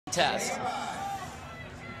test.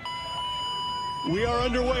 We are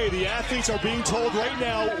underway. The athletes are being told right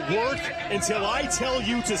now, work until I tell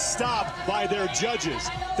you to stop by their judges.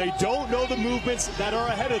 They don't know the movements that are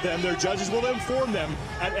ahead of them. Their judges will inform them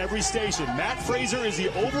at every station. Matt Fraser is the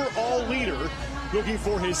overall leader, looking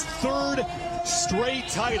for his third straight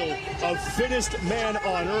title of fittest man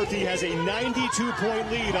on earth. He has a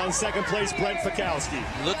 92-point lead on second place Brent Fikowski.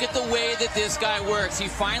 Look at the way that this guy works. He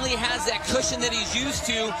finally has that cushion that he's used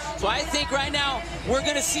to. So I think right now we're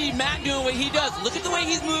going to see Matt doing what he does. Look at the way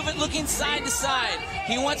he's moving, looking side to side.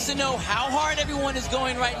 He wants to know how hard everyone is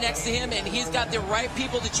going right next to him, and he's got the right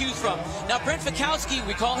people to choose from. Now, Brent Fikowski,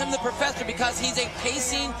 we call him the professor because he's a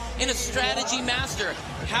pacing and a strategy master.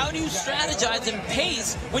 How do you strategize and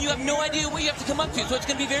pace when you have no idea what you have to come up to? So it's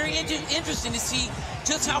going to be very interesting to see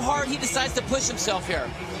just how hard he decides to push himself here.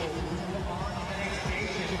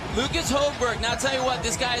 Lucas Hogberg, now I'll tell you what,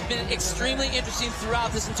 this guy has been extremely interesting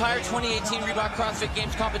throughout this entire 2018 Reebok CrossFit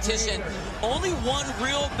Games competition. Only one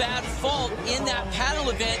real bad fault in that paddle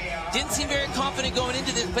event. Didn't seem very confident going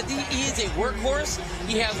into this, but he is a workhorse.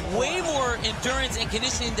 He has way more endurance and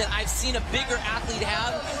conditioning than I've seen a bigger athlete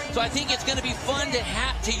have. So I think it's going to be fun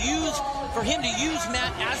for him to use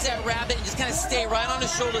Matt as that rabbit and just kind of stay right on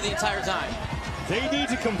his shoulder the entire time. They need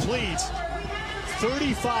to complete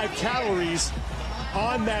 35 calories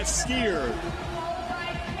on that SkiErg.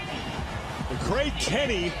 And Craig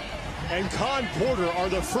Kenny and Con Porter are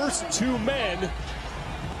the first two men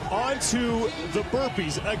onto the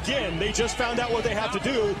burpees. Again, they just found out what they have to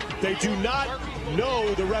do. They do not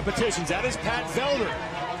know the repetitions. That is Pat Vellner,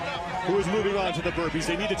 who is moving on to the burpees.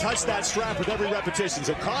 They need to touch that strap with every repetition.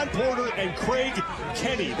 So Con Porter and Craig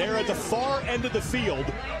Kenny, they're at the far end of the field.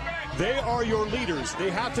 They are your leaders.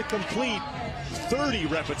 They have to complete 30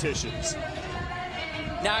 repetitions.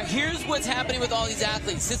 Now, here's what's happening with all these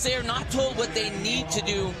athletes. Since they are not told what they need to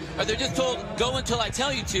do, or they're just told, go until I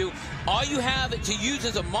tell you to, all you have to use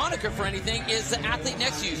as a moniker for anything is the athlete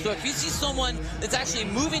next to you. So if you see someone that's actually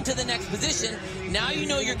moving to the next position, now you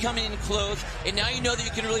know you're coming in close, and now you know that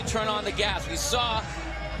you can really turn on the gas. We saw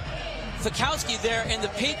Fikowski there in the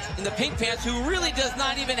pink pants, who really does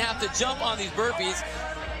not even have to jump on these burpees.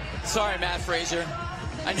 Sorry, Matt Fraser.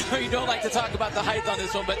 I know you don't like to talk about the height on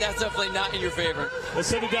this one, but that's definitely not in your favor. Let's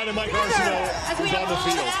send it down to Mike Arsenault, who's on the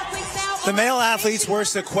field. The male athletes were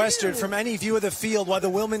sequestered from any view of the field while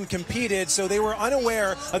the women competed, so they were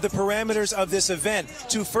unaware of the parameters of this event.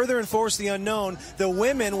 To further enforce the unknown, the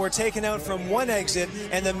women were taken out from one exit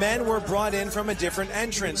and the men were brought in from a different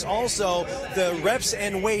entrance. Also, the reps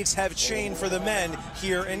and weights have changed for the men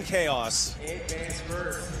here in Chaos.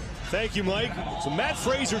 Thank you, Mike. So Matt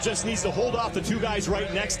Fraser just needs to hold off the two guys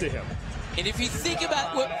right next to him. And if you think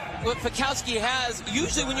about what Fikowski has,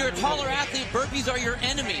 usually when you're a taller athlete, burpees are your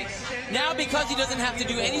enemy. Now, because he doesn't have to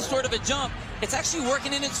do any sort of a jump, it's actually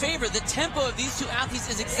working in his favor. The tempo of these two athletes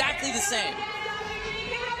is exactly the same.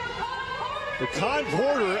 The Con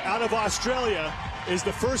Porter out of Australia is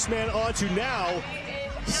the first man on to now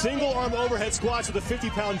single arm overhead squats with a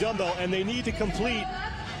 50-pound dumbbell, and they need to complete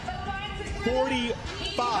 45.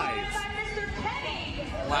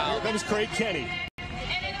 Wow. Here comes Craig Kenny.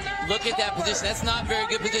 Look at that position. That's not very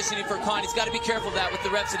good positioning for Con. He's got to be careful of that with the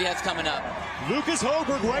reps that he has coming up. Lucas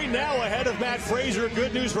Hogberg right now ahead of Matt Fraser.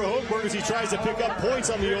 Good news for Hogberg as he tries to pick up points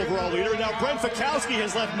on the overall leader. Now Brent Fikowski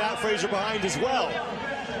has left Matt Fraser behind as well.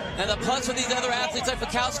 And the plus for these other athletes like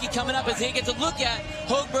Fikowski coming up is they get to look at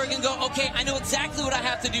Hogberg and go, okay, I know exactly what I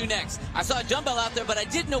have to do next. I saw a dumbbell out there, but I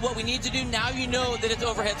didn't know what we need to do. Now you know that it's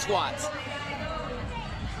overhead squats.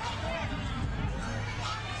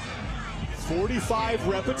 45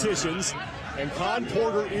 repetitions, and Con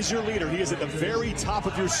Porter is your leader. He is at the very top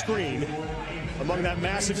of your screen among that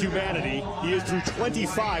massive humanity. He is through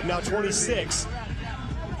 25, now 26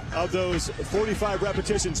 of those 45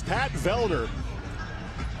 repetitions. Pat Vellner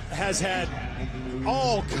has had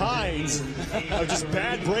all kinds of just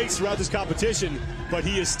bad breaks throughout this competition, but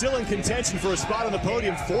he is still in contention for a spot on the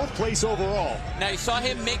podium, 4th place overall. Now you saw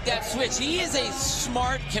him make that switch. He is a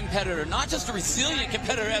smart competitor, not just a resilient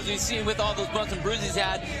competitor as we've seen with all those bumps and bruises he's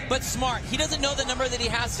had, but smart. He doesn't know the number that he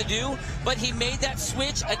has to do, but he made that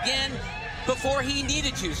switch again before he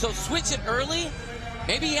needed to. So switch it early.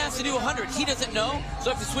 Maybe he has to do 100. He doesn't know.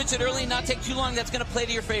 So if you switch it early and not take too long, that's going to play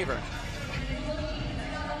to your favor.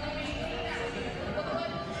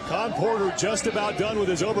 Con Porter just about done with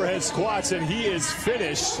his overhead squats, and he is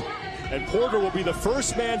finished. And Porter will be the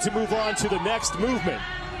first man to move on to the next movement.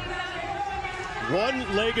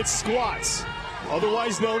 One-legged squats,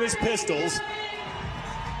 otherwise known as pistols.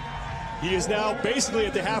 He is now basically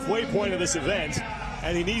at the halfway point of this event,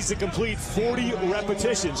 and he needs to complete 40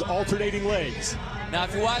 repetitions, alternating legs. Now,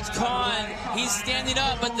 if you watch Kahn, he's standing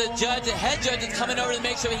up, but the head judge is coming over to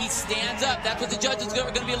make sure he stands up. That's what the judges are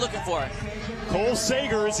going to be looking for. Cole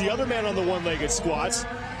Sager is the other man on the one-legged squats.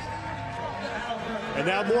 And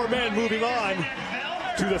now more men moving on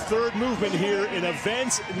to the third movement here in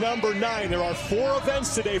event number 9. There are 4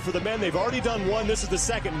 events today for the men. They've already done 1. This is the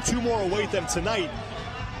second, and 2 more await them tonight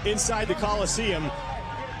inside the Coliseum.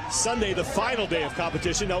 Sunday, the final day of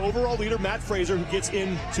competition. Now, overall leader Matt Fraser, who gets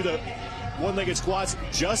into the one-legged squats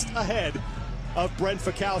just ahead of Brent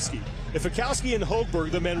Fikowski. If Fikowski and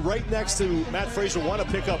Hogberg, the men right next to Matt Fraser, want to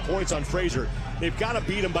pick up points on Fraser, they've got to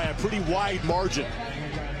beat him by a pretty wide margin.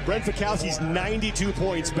 Brent Fikowski's 92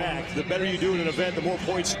 points back. The better you do in an event, the more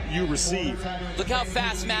points you receive. Look how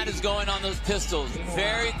fast Matt is going on those pistols.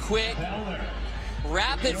 Very quick,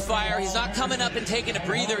 rapid fire. He's not coming up and taking a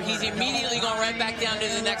breather. He's immediately going right back down to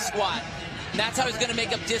the next squat. And that's how he's going to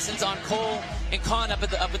make up distance on Cole and Kahn up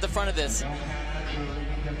at the front of this.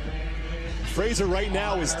 Fraser right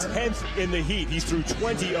now is 10th in the heat. He's through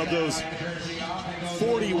 20 of those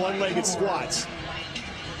 40 one-legged squats.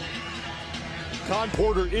 Kahn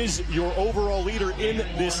Porter is your overall leader in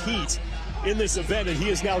this heat, in this event, and he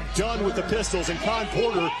is now done with the pistols. And Kahn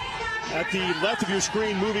Porter at the left of your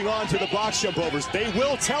screen moving on to the box jump overs. They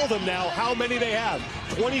will tell them now how many they have.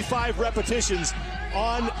 25 repetitions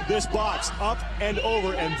on this box, up and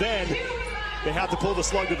over, and then they have to pull the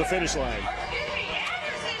slug to the finish line.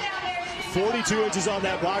 42 inches on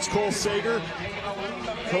that box. Cole Sager,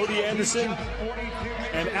 Cody Anderson,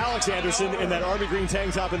 and Alex Anderson in that army green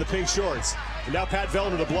tank top and the pink shorts. And now Pat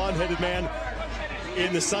Vellner, the blonde-headed man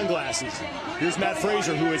in the sunglasses. Here's Matt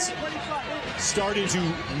Fraser, who is starting to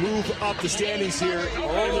move up the standings here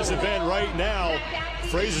in this event right now.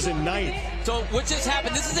 Fraser's in 9th. So what just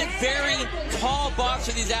happened, this is a very tall box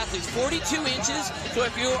for these athletes, 42 inches. So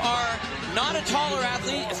if you are not a taller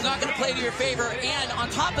athlete, it's not going to play to your favor. And on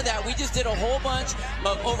top of that, we just did a whole bunch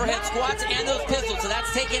of overhead squats and those pistols. So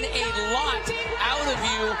that's taken a lot out of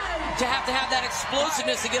you to have that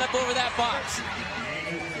explosiveness to get up over that box.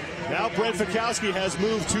 Now Brent Fikowski has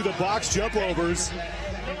moved to the box jump overs.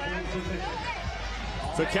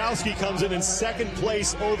 Fikowski comes in 2nd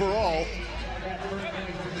place overall.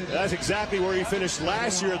 That's exactly where he finished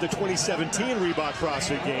last year at the 2017 Reebok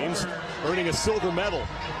CrossFit Games, earning a silver medal.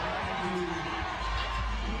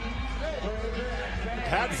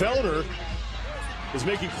 Pat Vellner is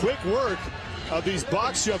making quick work of these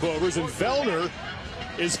box jump overs, and Vellner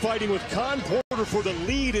is fighting with Kahn Porter for the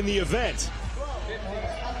lead in the event.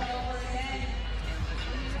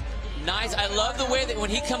 Nice. I love the way that when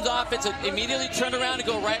he comes off, it's immediately turn around and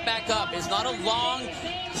go right back up. It's not a long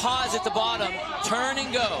pause at the bottom. Turn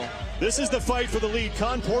and go. This is the fight for the lead.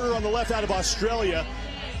 Kahn Porter on the left out of Australia,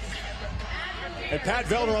 and Pat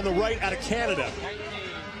Vellner on the right out of Canada.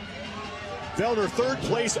 Vellner 3rd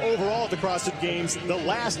place overall at the CrossFit Games the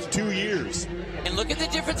last 2 years. And look at the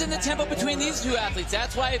difference in the tempo between these two athletes.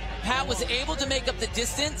 That's why Pat was able to make up the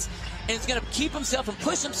distance, and is going to keep himself and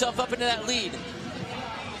push himself up into that lead.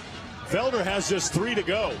 Vellner has just 3 to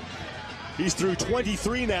go. He's through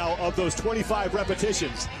 23 now of those 25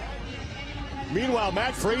 repetitions. Meanwhile,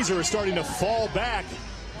 Matt Fraser is starting to fall back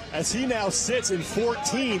as he now sits in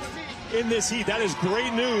 14th in this heat. That is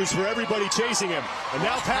great news for everybody chasing him. And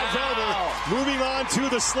now Pat Vellner moving on to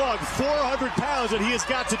the slug. 400 pounds that he has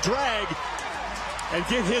got to drag and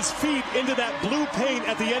get his feet into that blue paint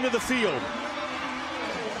at the end of the field.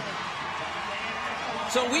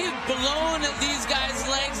 So we've blown these guys'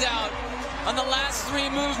 legs out on the last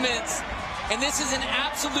 3 movements, and this is an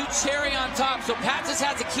absolute cherry on top. So Pat just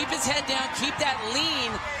has to keep his head down, keep that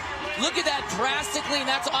lean. Look at that drastically, and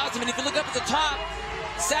that's awesome. And if you look up at the top,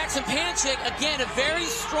 Saxon Panchik, again, a very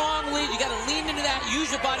strong lead. You got to lean into that,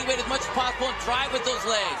 use your body weight as much as possible, and drive with those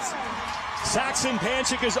legs. Saxon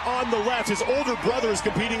Panchik is on the left. His older brother is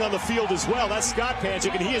competing on the field as well. That's Scott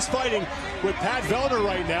Panchik, and he is fighting with Pat Vellner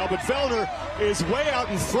right now. But Vellner is way out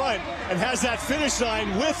in front and has that finish line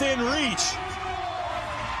within reach.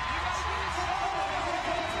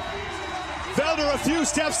 Vellner a few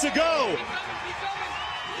steps to go.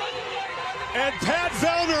 And Pat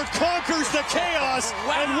Vellner conquers the chaos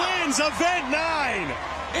and wins event 9.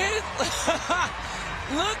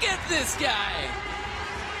 Look at this guy.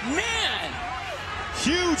 Man!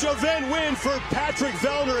 Huge event win for Patrick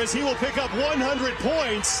Vellner as he will pick up 100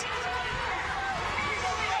 points.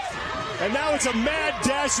 And now it's a mad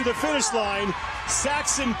dash to the finish line.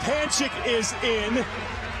 Saxon Panchik is in.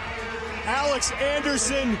 Alex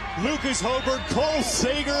Anderson, Lucas Hobart, Cole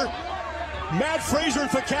Sager, Matt Fraser and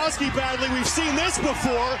Fikowski battling. We've seen this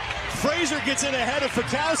before. Fraser gets in ahead of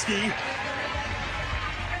Fikowski.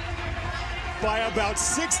 by about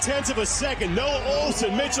 0.6 of a second. Noah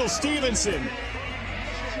Olsen, Mitchell Stevenson.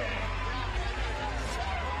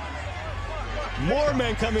 More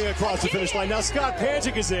men coming across the finish line. Now Scott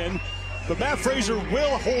Panchik is in, but Matt Fraser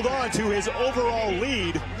will hold on to his overall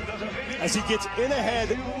lead as he gets in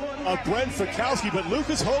ahead of Brent Fikowski, but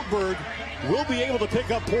Lucas Hochberg will be able to pick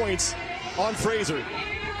up points on Fraser.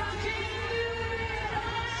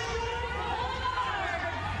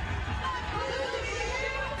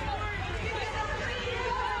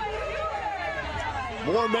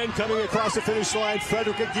 More men coming across the finish line.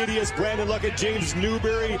 Frederick Agidius, Brandon Luckett, James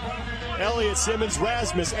Newberry, Elliott Simmons,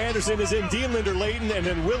 Rasmus Anderson is in, Dean Linder-Layton, and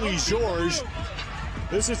then Willie George.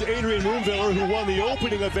 This is Adrian Moonviller, who won the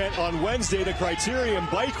opening event on Wednesday, the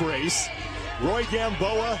Criterium bike race. Roy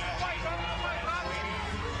Gamboa,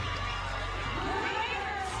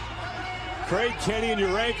 Craig Kenny and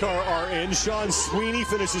Urankar are in. Sean Sweeney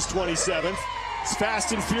finishes 27th. It's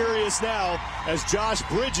fast and furious now as Josh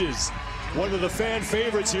Bridges, one of the fan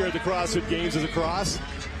favorites here at the CrossFit Games, is across.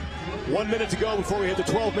 1 minute to go before we hit the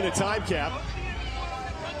 12-minute time cap.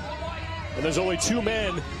 And there's only 2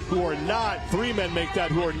 men who are not, 3 men make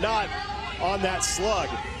that, who are not on that slug.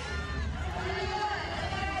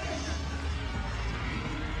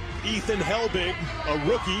 Ethan Helbig, a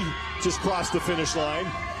rookie, just crossed the finish line.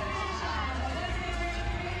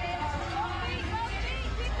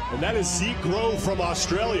 And that is Zeke Grove from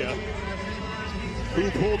Australia,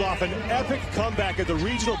 who pulled off an epic comeback at the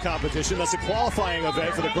regional competition. That's a qualifying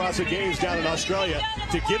event for the CrossFit Games down in Australia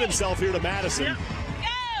to get himself here to Madison.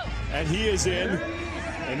 And he is in.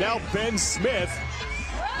 And now Ben Smith,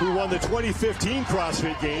 who won the 2015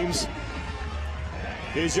 CrossFit Games.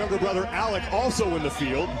 His younger brother Alec also in the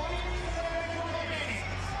field.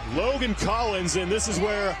 Logan Collins, and this is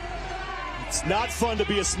where it's not fun to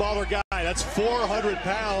be a smaller guy. That's 400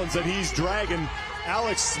 pounds that he's dragging.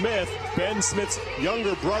 Alex Smith, Ben Smith's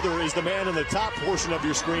younger brother, is the man in the top portion of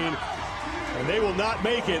your screen. And they will not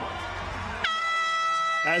make it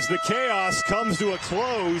as the chaos comes to a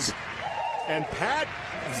close. And Pat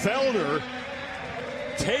Vellner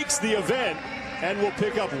takes the event and will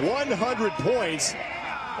pick up 100 points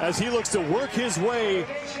as he looks to work his way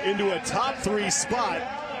into a top 3 spot.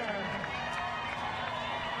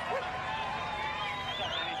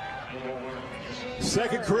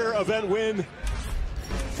 Second career event win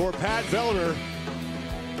for Pat Vellner.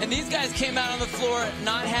 And these guys came out on the floor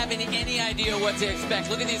not having any idea what to expect.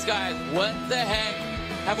 Look at these guys. What the heck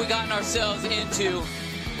have we gotten ourselves into?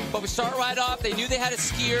 But we start right off. They knew they had a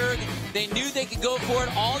SkiErg. They knew they could go for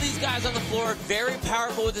it. All these guys on the floor, very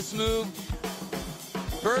powerful with this move.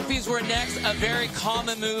 Burpees were next, a very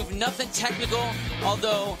common move, nothing technical,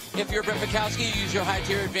 although if you're Brent Fikowski, you use your high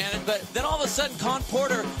tier advantage. But then all of a sudden, Con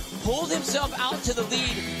Porter pulled himself out to the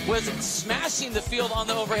lead, was smashing the field on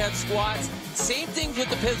the overhead squats. Same thing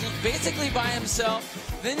with the pistols, basically by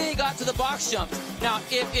himself. Then he got to the box jumps. Now,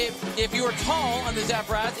 if you were tall on this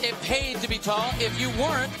apparatus, it paid to be tall. If you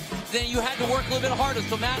weren't, then you had to work a little bit harder.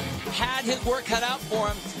 So Matt had his work cut out for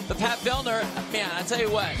him. But Pat Vellner, man, I tell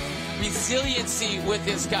you what, resiliency with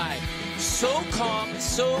this guy. So calm,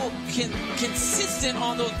 so consistent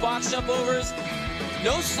on those box jump overs.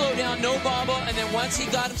 No slowdown, no bobble, and then once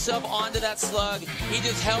he got himself onto that slug, he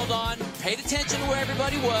just held on, paid attention to where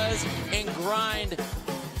everybody was, and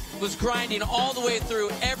was grinding all the way through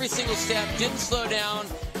every single step, didn't slow down.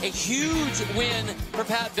 A huge win for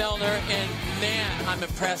Pat Vellner, and man, I'm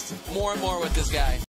impressed more and more with this guy.